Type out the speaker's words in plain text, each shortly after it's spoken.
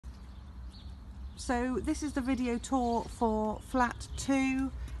So this is the video tour for flat 2,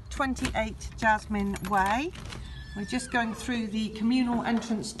 28 Jasmine Way. We're just going through the communal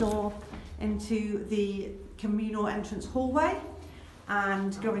entrance door into the communal entrance hallway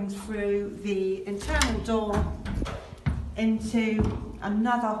and going through the internal door into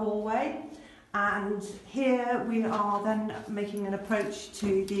another hallway, and here we are then making an approach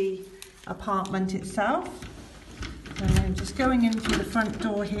to the apartment itself. So I'm just going in through the front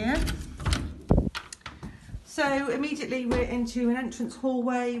door here. So immediately we're into an entrance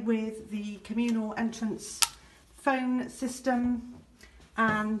hallway with the communal entrance phone system,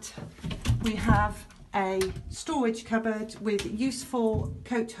 and we have a storage cupboard with useful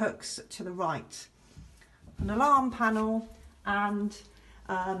coat hooks to the right, an alarm panel, and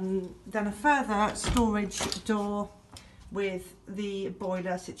then a further storage door with the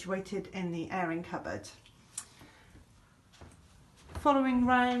boiler situated in the airing cupboard. Following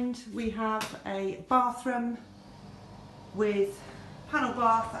round, we have a bathroom with panel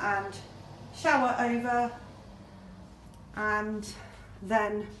bath and shower over, and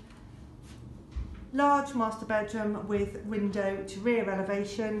then large master bedroom with window to rear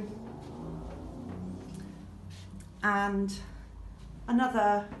elevation, and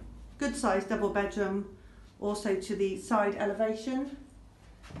another good sized double bedroom also to the side elevation.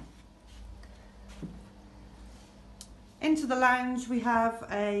 Into the lounge we have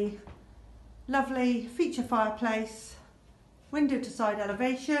a lovely feature fireplace, window to side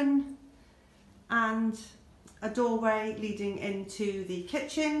elevation, and a doorway leading into the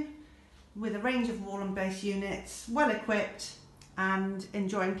kitchen with a range of wall and base units, well equipped and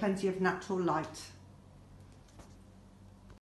enjoying plenty of natural light.